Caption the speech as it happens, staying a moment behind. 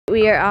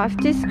We are off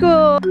to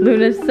school.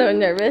 Luna's so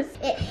nervous.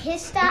 It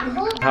hissed that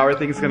hole. How are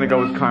things gonna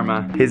go with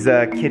Karma? His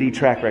kitty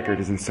track record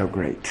isn't so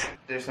great.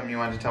 There's something you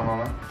wanted to tell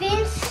Mama?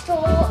 Finn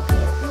stole it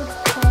with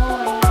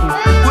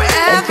toys.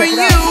 Wherever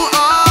you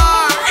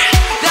are,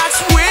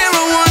 that's where I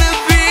wanna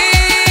be.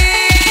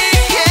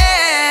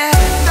 Yeah,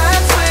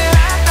 that's where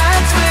I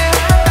wanna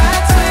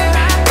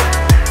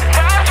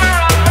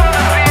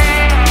be.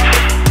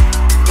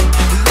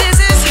 This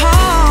is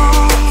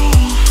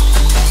home.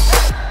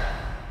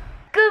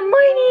 Good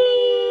morning.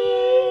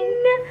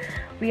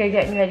 We are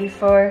getting ready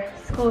for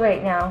school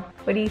right now.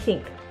 What do you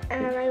think?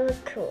 I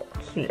look cool.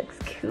 He looks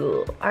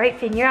cool. All right,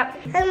 Finn, you're up.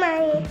 Hi,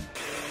 Mommy.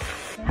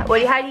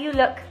 How do you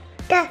look?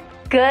 Good.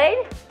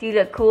 Good? Do you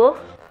look cool?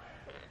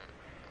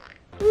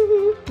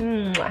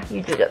 Mm-hmm.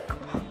 You do look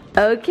cool.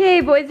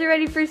 Okay, boys are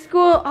ready for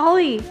school.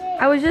 Ollie,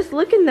 I was just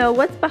looking though.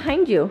 What's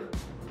behind you?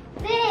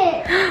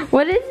 This.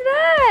 What is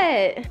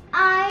that?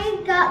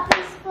 I got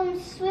this from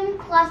swim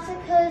class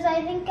because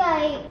I think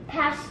I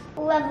passed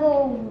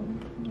level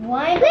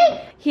 1. Wait.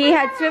 He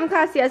had swim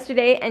class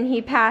yesterday and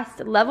he passed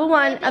level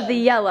 1 of the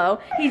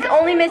yellow. He's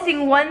only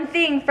missing one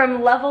thing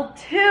from level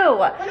 2.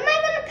 When am I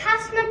gonna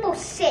pass level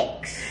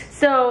 6?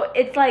 So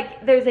it's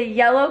like there's a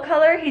yellow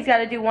color, he's got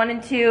to do 1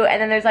 and 2,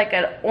 and then there's like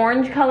an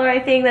orange color, I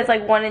think, that's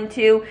like 1 and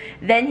 2.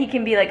 Then he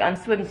can be like on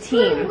swim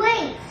team. Swim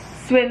race.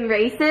 Swim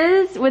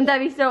races? Wouldn't that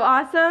be so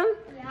awesome?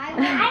 If I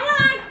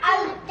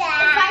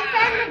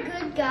found a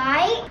good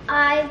guy,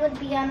 I would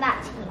be on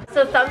that team.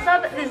 So thumbs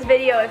up this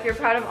video if you're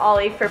proud of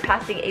Ollie for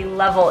passing a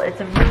level.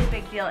 It's a really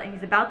big deal, and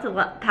he's about to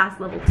pass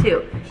level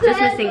 2. Just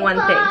missing one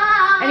thing.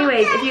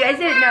 Anyways, if you guys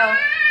didn't know,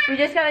 we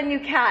just got a new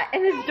cat,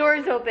 and his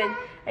door's open,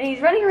 and he's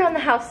running around the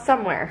house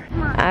somewhere.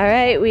 All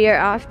right, we are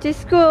off to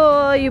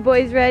school. You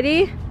boys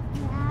ready?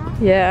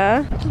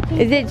 Yeah.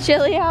 Is it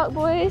chilly out,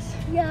 boys?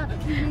 Yeah.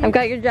 I've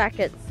got your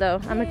jackets, so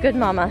I'm a good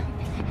mama.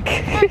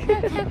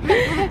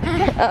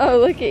 Oh,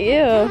 look at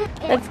you.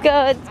 Let's go,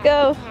 let's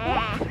go.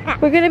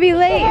 We're gonna be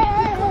late.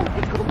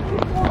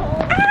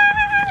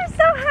 I'm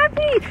so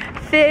happy.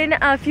 Finn,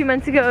 a few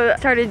months ago,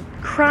 started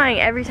crying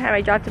every time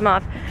I dropped him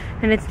off.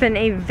 And it's been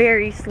a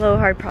very slow,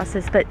 hard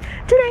process, but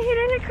today he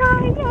didn't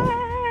cry.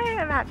 Yay!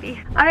 I'm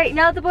happy. All right,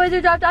 now that the boys are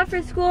dropped off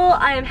for school,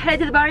 I am headed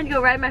to the barn to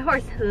go ride my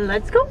horse.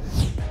 Let's go.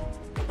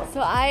 So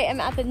I am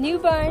at the new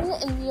barn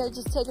and we are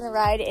just taking a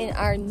ride in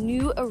our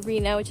new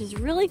arena, which is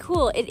really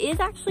cool. It is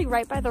actually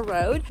right by the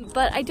road,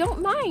 but I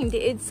don't mind.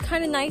 It's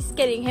kind of nice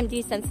getting him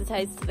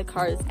desensitized to the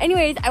cars.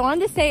 Anyways, I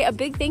wanted to say a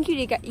big thank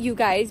you to you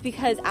guys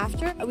because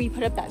after we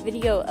put up that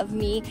video of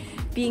me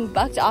being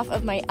bucked off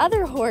of my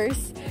other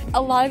horse,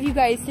 a lot of you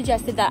guys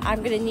suggested that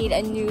I'm gonna need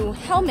a new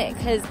helmet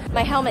because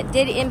my helmet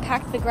did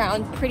impact the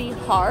ground pretty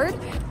hard.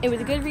 It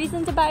was a good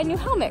reason to buy a new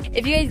helmet.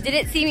 If you guys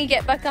didn't see me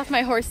get bucked off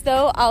my horse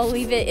though, I'll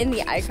leave it in the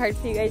iCard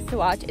for you guys to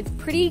watch. It's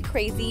pretty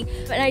crazy.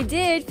 And I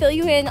did fill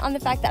you in on the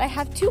fact that I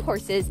have 2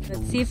 horses.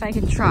 Let's see if I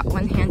can trot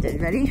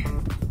one-handed. Ready?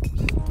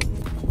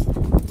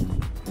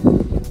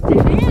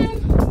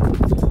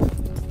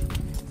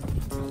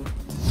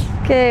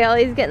 Okay,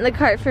 Ollie's getting the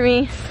cart for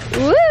me.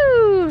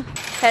 Woo!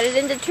 Headed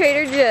into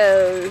Trader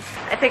Joe's.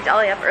 I picked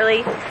Ollie up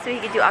early so he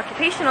could do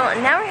occupational,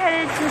 and now we're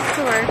headed to the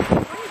store.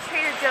 We're going to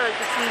Trader Joe's,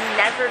 which we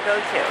never go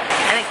to.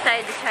 I'm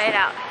excited to try it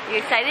out. You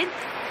excited?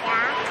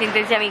 Yeah. Think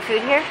there's yummy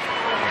food here?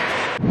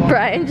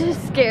 Brian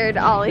just scared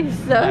Ollie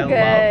so good.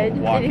 I love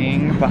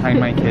walking behind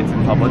my kids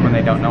in public when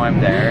they don't know I'm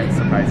there and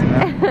surprising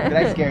them. Did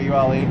I scare you,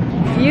 Ollie?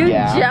 You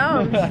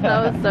jumped.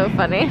 That was so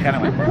funny. Kind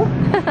of went.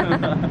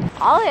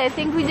 Ollie, I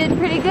think we did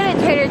pretty good at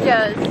Trader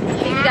Joe's.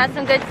 Think you got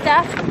some good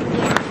stuff?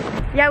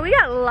 Yeah, we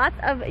got lots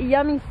of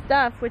yummy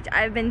stuff, which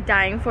I've been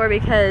dying for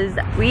because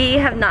we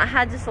have not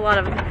had just a lot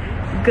of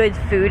good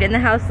food in the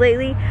house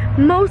lately.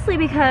 Mostly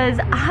because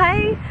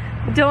I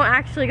don't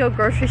actually go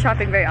grocery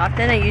shopping very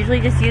often. I usually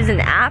just use an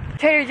app.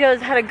 Trader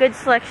Joe's had a good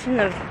selection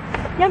of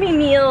yummy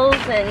meals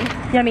and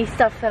yummy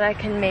stuff that I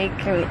can make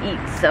and eat,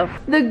 so.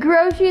 The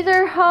groceries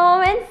are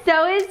home and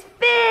so is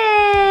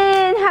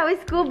Finn. How is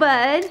school,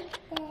 bud?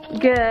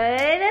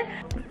 Good.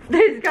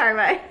 There's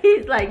Karma.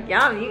 He's like,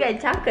 yum, you got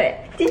chocolate.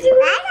 Did you?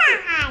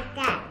 I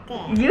got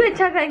this. You had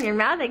chocolate in your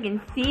mouth, I can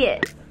see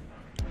it.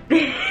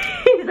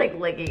 He's like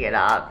licking it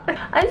off.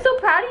 I'm so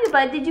proud of you,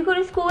 bud. Did you go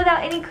to school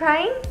without any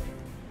crying?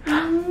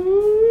 I'm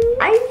so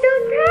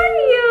proud of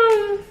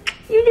you.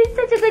 You did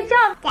such a good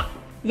job. Yeah.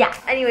 Yeah.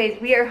 Anyways,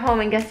 we are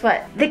home and guess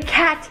what? The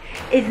cat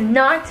is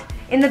not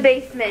in the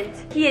basement.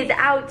 He is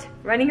out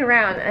running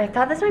around and I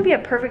thought this might be a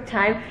perfect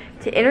time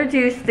to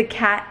introduce the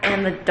cat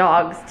and the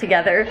dogs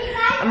together.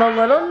 I'm a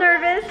little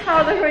nervous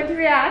how they're going to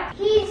react.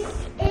 He's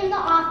in the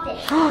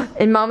office.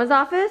 In Mama's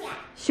office?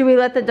 Should we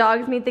let the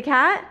dogs meet the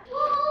cat?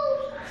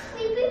 Oh,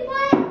 sleepy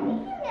boy. You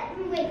can let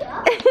me wake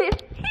up. He's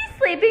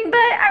sleeping, but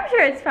I'm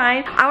sure it's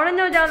fine. I want to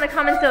know down in the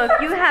comments though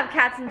if you have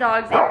cats and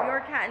dogs, if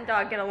your cat and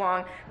dog get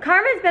along.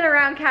 Karma's been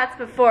around cats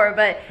before,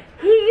 but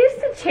he used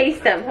to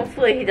chase them.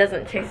 Hopefully he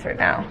doesn't chase her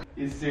now.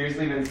 You've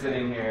seriously been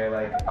sitting here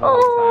like the whole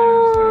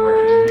time, just been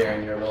working here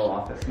in your little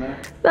office now.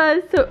 That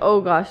is so, oh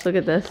gosh, look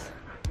at this.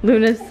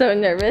 Luna's so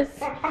nervous.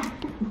 I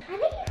think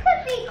you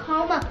could be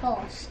Karma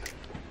first.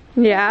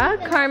 Yeah,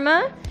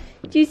 Karma?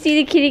 Do you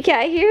see the kitty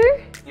cat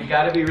here? You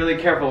gotta be really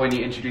careful when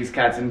you introduce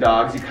cats and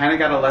dogs. You kinda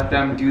gotta let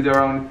them do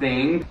their own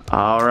thing.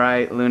 All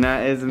right,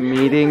 Luna is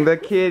meeting the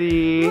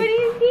kitty. What do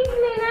you think,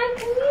 Luna?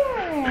 Come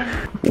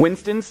here.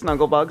 Winston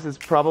Snugglebugs is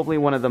probably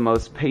one of the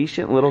most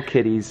patient little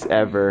kitties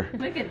ever.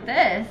 Look at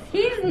this.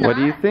 He's not. What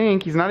do you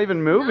think? He's not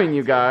even moving,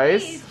 you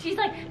guys. She's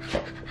like,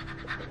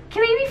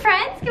 can we be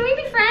friends? Can we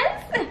be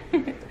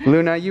friends?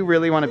 Luna, you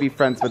really want to be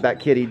friends with that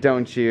kitty,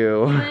 don't You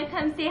you? wanna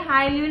come say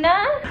hi,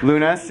 Luna?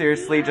 Luna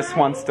seriously just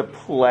wants to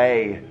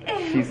play.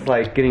 She's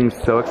like getting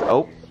so excited.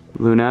 Oh,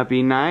 Luna,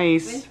 be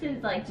nice.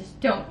 Winston's like, just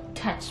don't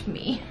touch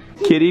me.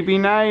 Kitty, be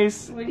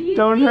nice. What do you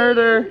Don't think? hurt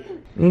her.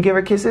 Can you give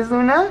her kisses,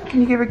 Luna?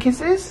 Can you give her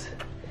kisses?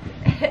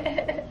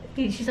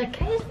 She's like,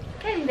 can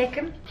I lick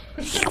him?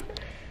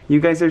 You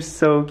guys are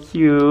so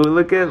cute.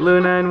 Look at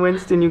Luna and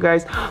Winston, you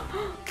guys.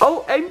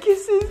 Oh, and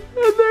kisses.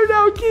 And they're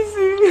now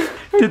kissing.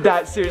 Did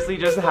that seriously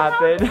just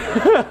happen?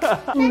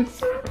 That's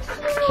so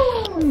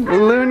cute.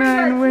 Luna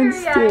and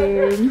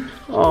Winston.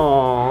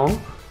 Aww.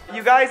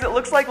 You guys, it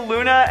looks like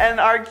Luna and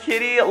our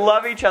kitty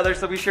love each other,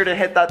 so be sure to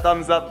hit that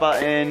thumbs up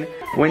button.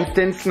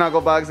 Winston,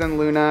 Snugglebugs, and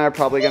Luna are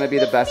probably gonna be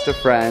the best of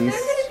friends.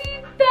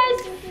 They're gonna be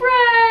best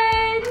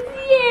friends.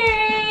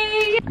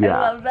 Yay!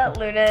 Yeah. I love that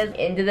Luna is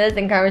into this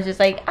and Karma's just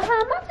like,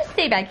 I'll just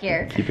stay back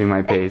here. Keeping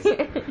my pace.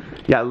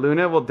 Yeah,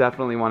 Luna will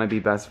definitely want to be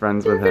best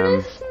friends with They're him.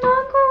 gonna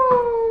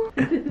snuggle.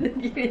 The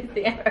cutest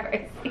thing I've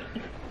ever seen.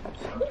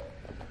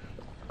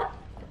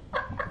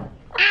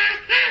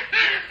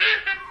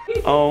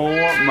 Oh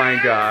my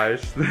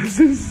gosh, this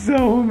is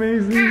so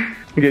amazing.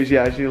 Okay,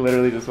 yeah, she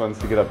literally just wants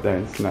to get up there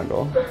and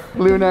snuggle.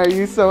 Luna, are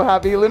you so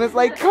happy? Luna's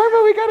like,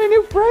 Karma, we got a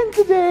new friend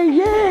today,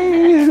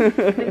 yay!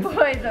 The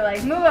boys are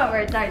like, move over,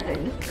 it's our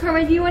turn.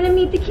 Karma, do you want to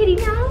meet the kitty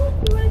now?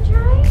 You want to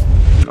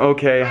try?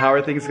 Okay, how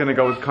are things gonna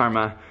go with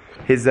Karma?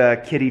 His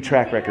kitty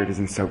track record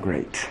isn't so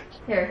great.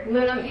 Here,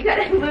 Luna, you got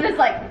it. Luna's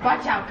like,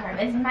 watch out,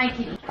 Karma, it's my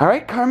kitty. All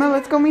right, Karma,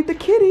 let's go meet the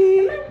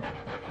kitty.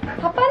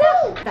 Papa,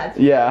 no. That's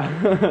Yeah.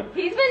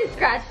 He's been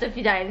scratched a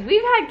few times.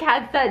 We've had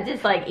cats that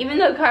just like, even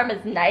though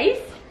Karma's nice,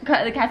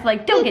 the cat's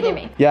like, don't get near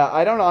me. Yeah,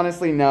 I don't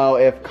honestly know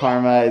if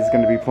Karma is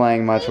going to be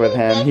playing much with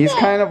him. He's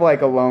kind of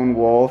like a lone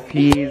wolf.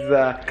 He's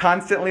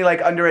constantly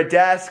like under a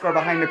desk or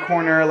behind a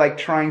corner, like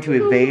trying to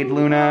evade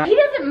Luna. He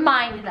doesn't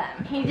mind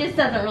them. He just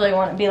doesn't really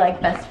want to be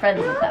like best friends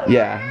with them.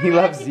 Yeah, he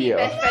loves He you.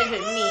 wants to be best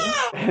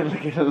friends with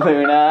me. Look at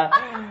Luna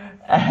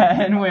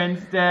and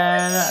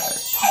Winston.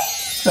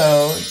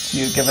 So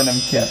cute, giving him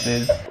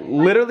kisses.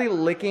 Literally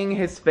licking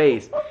his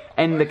face.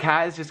 And the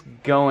cat is just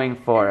going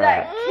for Is it.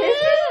 that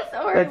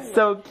kisses or That's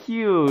so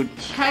cute.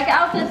 Check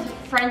out this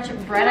French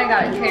bread I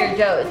got at Trader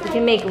Joe's. We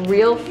can make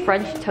real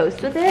French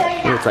toast with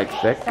it. Ooh, it's like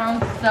thick.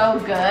 Sounds so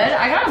good.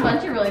 I got a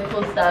bunch of really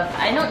cool stuff.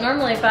 I don't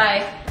normally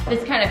buy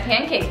this kind of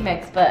pancake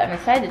mix, but I'm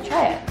excited to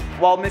try it.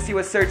 While Missy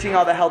was searching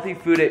all the healthy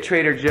food at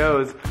Trader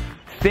Joe's,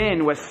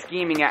 Finn was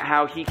scheming at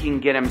how he can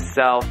get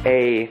himself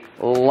a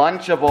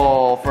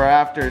Lunchable for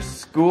after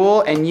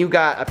school, and you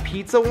got a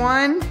pizza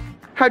one?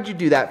 How'd you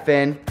do that,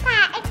 Finn?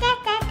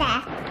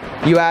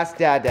 You asked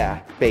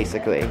Dada,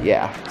 basically,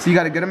 yeah. So you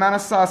got a good amount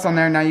of sauce on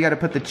there, now you gotta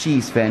put the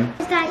cheese, Finn.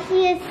 That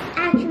he is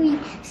actually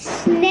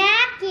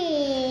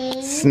snacking.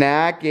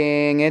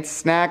 Snacking, it's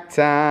snack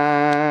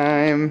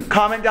time.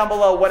 Comment down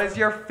below, what is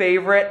your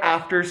favorite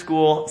after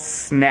school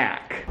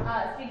snack?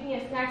 Speaking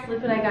of snacks,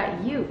 look what I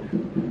got you.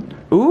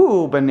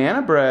 Ooh,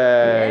 banana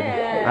bread.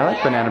 Yeah. I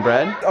like banana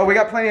bread. Oh, we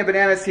got plenty of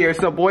bananas here.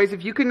 So boys,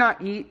 if you could not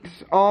eat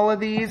all of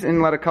these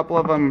and let a couple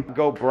of them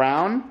go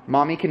brown,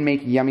 Mommy can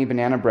make yummy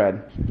banana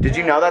bread. Did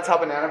you know that's how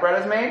banana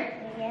bread is made?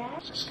 Yeah.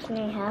 Can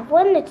I have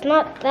one? It's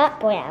not that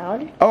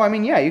brown. Oh, I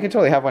mean, yeah, you can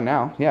totally have one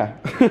now. Yeah.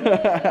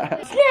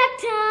 Snack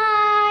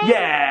time!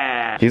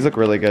 Yeah! These look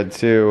really good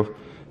too.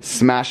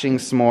 Smashing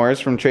s'mores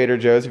from Trader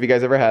Joe's. Have you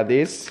guys ever had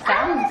these?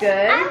 Sounds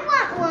good. I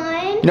want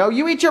one. No,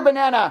 you eat your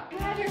banana. You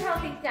have your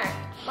healthy snack.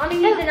 Mommy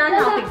needs an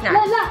unhealthy snack.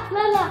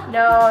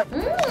 No.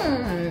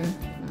 Mmm.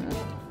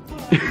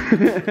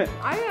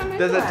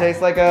 Does it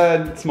taste like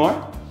a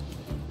s'more?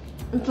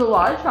 It's a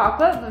lot of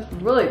chocolate, but it's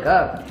really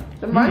good.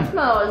 The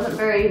marshmallow isn't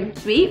very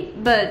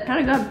sweet, but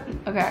kind of good.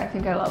 Okay, I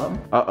think I love them.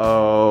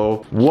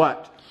 Uh-oh.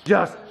 What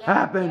just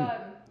happened?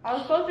 I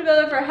was supposed to go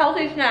there for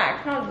healthy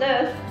snacks, not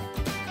this.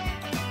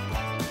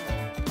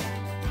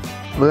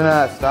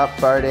 Luna, stop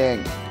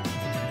farting.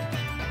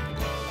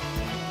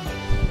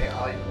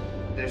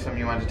 There's something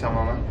you wanted to tell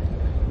Mama?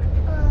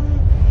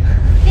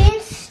 Finn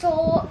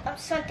stole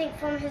something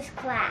from his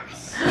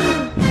class.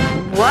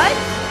 What?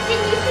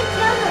 Finn, you should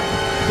tell him.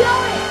 Show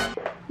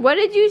it. What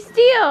did you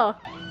steal?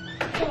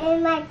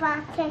 In my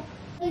pocket.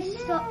 He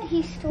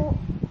stole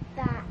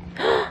that.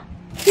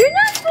 You're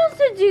not supposed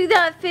to do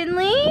that,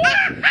 Finley.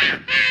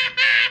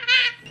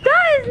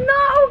 That is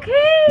not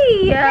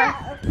okay.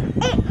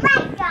 It's my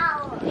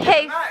go.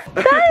 Hey,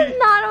 that is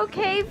not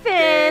okay,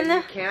 Finn.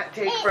 You can't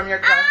take from your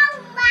class.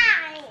 All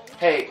mine.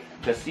 Hey,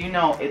 just so you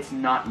know, it's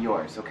not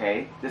yours,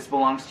 okay? This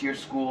belongs to your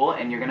school,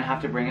 and you're gonna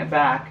have to bring it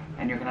back,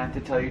 and you're gonna have to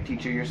tell your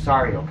teacher you're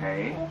sorry,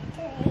 okay?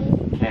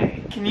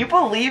 Okay. Can you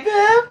believe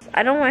him?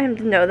 I don't want him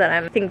to know that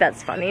I think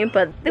that's funny,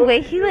 but the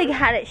way he like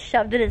had it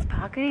shoved in his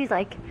pocket, he's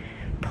like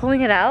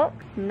pulling it out.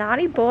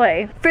 Naughty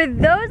boy. For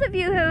those of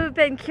you who've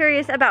been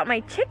curious about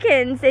my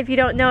chickens, if you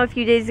don't know, a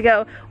few days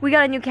ago, we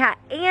got a new cat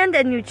and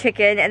a new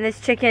chicken, and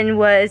this chicken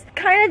was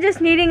kind of just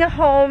needing a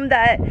home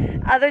that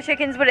other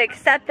chickens would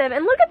accept them.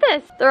 And look at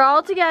this. They're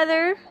all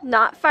together,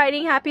 not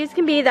fighting, happy as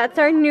can be. That's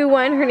our new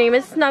one. Her name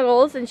is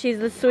Snuggles, and she's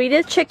the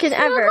sweetest chicken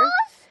ever.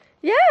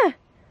 Yeah.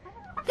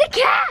 The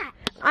cat!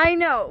 I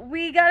know.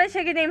 We got a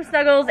chicken named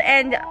Snuggles,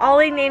 and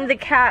Ollie named the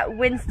cat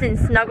Winston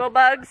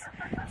Snugglebugs.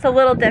 It's a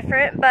little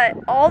different, but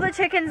all the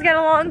chickens get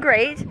along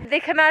great. They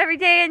come out every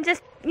day and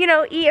just, you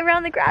know, eat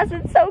around the grass.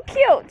 It's so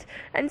cute.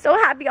 I'm so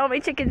happy all my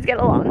chickens get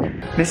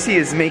along. Missy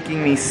is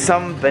making me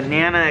some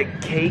banana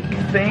cake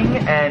thing,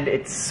 and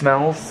it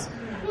smells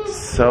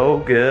so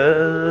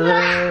good.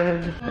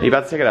 Are you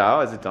about to take it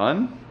out? Is it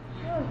done?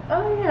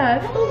 Oh yeah,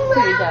 it smells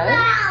pretty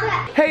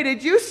good. Hey,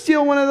 did you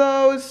steal one of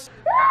those?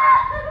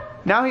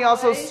 Now he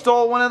also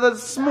stole one of the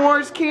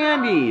s'mores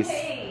candies.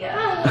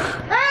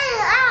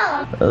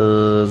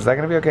 Is that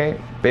gonna be okay?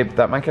 Babe,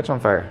 that might catch on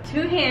fire.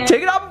 2 hands.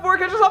 Take it out before it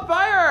catches on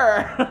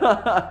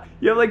fire!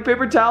 You have like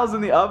paper towels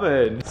in the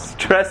oven.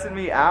 Stressing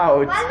me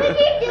out. Why would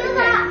you do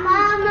that,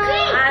 Mama?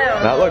 I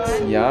don't That know. looks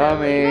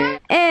yummy.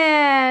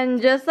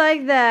 And just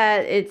like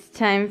that, it's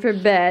time for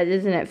bed,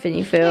 isn't it,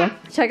 Finny Foo?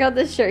 Check out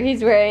this shirt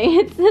he's wearing.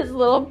 It's this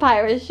little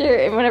pirate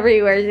shirt, and whenever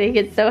he wears it, he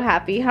gets so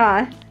happy,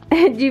 huh? Do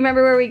you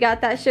remember where we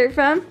got that shirt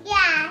from?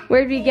 Yeah.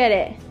 Where did we get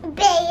it?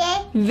 Baby.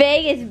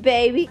 Vegas,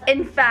 baby.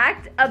 In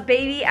fact, a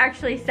baby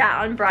actually sat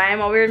on Brian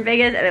while we were in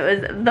Vegas, and it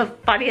was the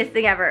funniest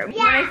thing ever. When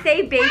I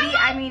say baby,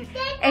 I mean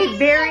a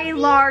very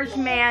large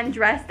man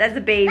dressed as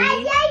a baby.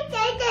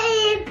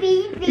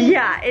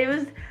 Yeah, it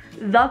was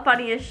the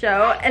funniest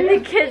show, and the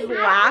kids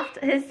laughed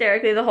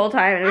hysterically the whole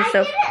time, and it was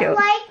so cute. I didn't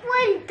like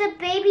when the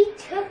baby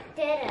took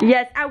dinner.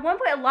 Yes, at one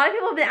point, a lot of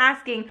people have been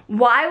asking,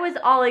 why was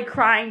Ollie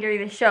crying during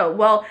the show?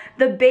 Well,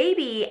 the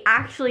baby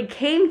actually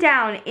came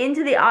down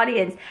into the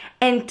audience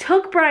and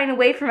took Brian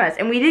away from us,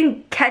 and we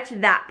didn't catch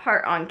that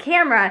part on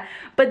camera,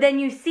 but then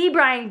you see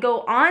Brian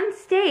go on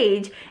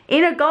stage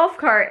in a golf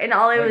cart, and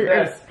Ollie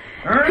was...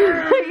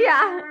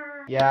 Yeah.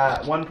 Yeah,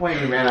 at one point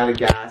we ran out of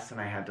gas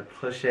and I had to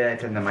push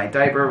it, and then my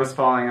diaper was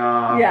falling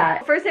off. Yeah.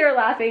 First they were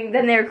laughing,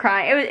 then they were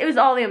crying. It was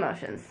all the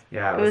emotions.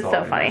 Yeah, it was all so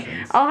the funny.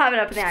 emotions. I'll have it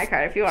up in the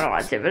iCard if you want to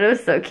watch it, but it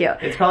was so cute.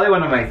 It's probably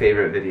one of my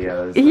favorite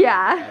videos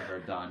Yeah. I've ever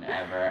done,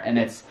 ever. And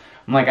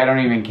I'm like, I don't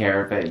even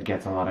care if it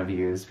gets a lot of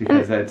views,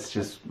 because it's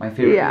just my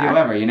favorite video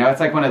ever, you know?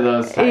 It's like one of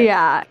those types.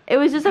 Yeah. It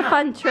was just a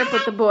fun trip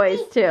with the boys,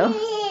 too.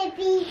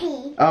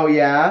 Oh,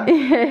 yeah?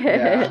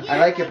 Yeah. I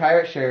like your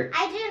pirate shirt.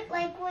 I didn't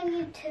like when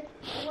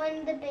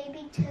the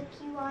baby took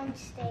you on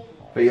stage.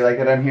 But you like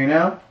it on here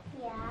now?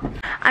 Yeah.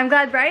 I'm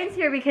glad Brian's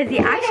here because he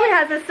actually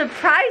has a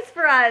surprise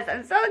for us.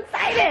 I'm so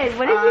excited.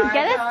 What did you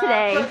get us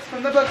today? Books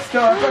from the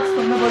bookstore, books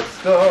from the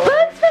bookstore.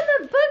 Books from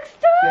the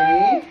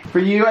bookstore. See? For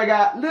you, I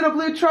got Little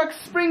Blue Truck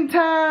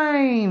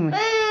Springtime.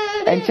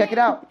 And check it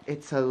out.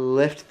 It's a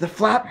Lift the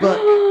Flap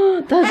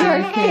book. That's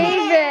our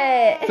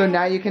favorite. So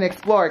now you can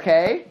explore,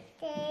 okay?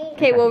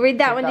 Okay, we'll read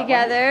that one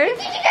together. Did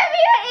you get me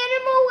an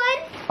animal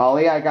one?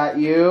 Ollie, I got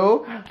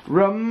you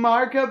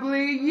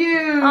Remarkably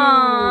You.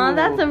 Aw,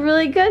 that's a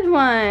really good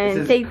one. This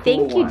is Say a cool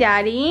thank you, one.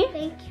 Daddy.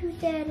 Thank you,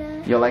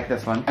 Dada. You'll like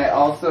this one. I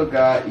also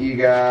got you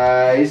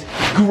guys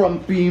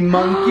Grumpy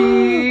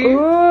Monkey. Ooh,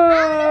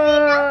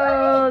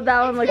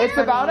 that one looks It's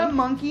funny. about a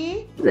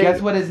monkey.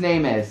 Guess what his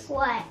name is?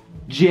 What?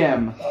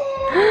 Jim.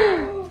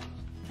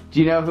 Do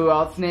you know who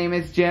else's name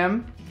is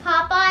Jim?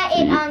 Papa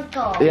and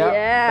Uncle. Yep,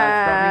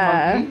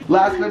 Yeah. that's Grumpy Monkey.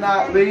 Last but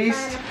not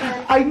least,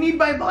 I Need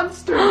My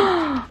Monster.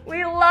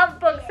 We love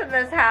books in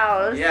this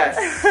house. Yes.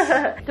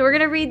 So we're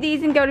gonna read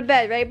these and go to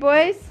bed, right,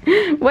 boys?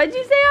 What'd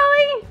you say,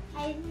 Ollie?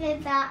 I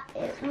said that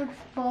it was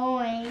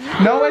boring.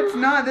 No, it's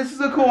not. This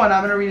is a cool one.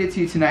 I'm gonna read it to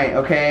you tonight,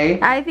 okay?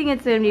 I think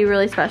it's gonna be a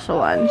really special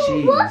one.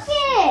 Jeez. Look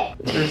it!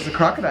 There's a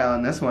crocodile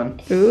in this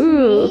one.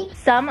 Ooh.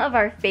 Some of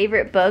our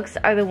favorite books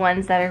are the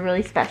ones that are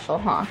really special,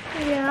 huh?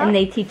 Yeah. And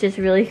they teach us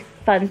really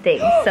fun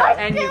things. So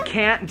And you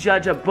can't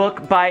judge a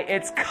book by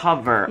its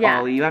cover, Yeah.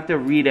 Ollie. You have to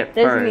read it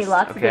There's first. gonna be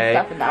lots of good okay?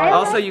 stuff about it.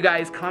 Also, you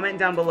guys, comment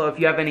down below if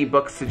you have any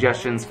book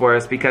suggestions for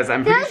us, because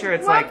I'm pretty There's sure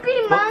it's like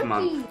Grumpy book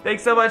Monkey. month.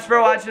 Thanks so much for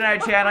watching our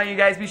channel. You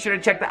guys be sure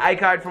to check the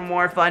iCard for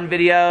more fun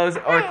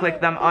videos, or click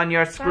them on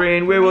your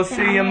screen. We will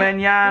see you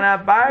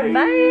mañana. Bye.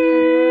 Bye.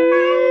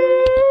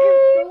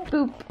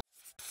 Boop.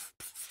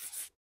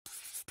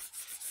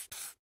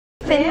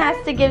 Finn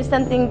has to give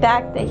something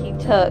back that he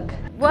took.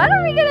 What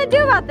are we gonna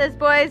do about this,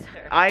 boys?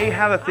 I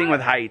have a thing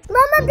with height.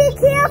 Mama, be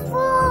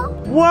careful!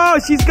 Whoa,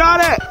 she's got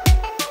it!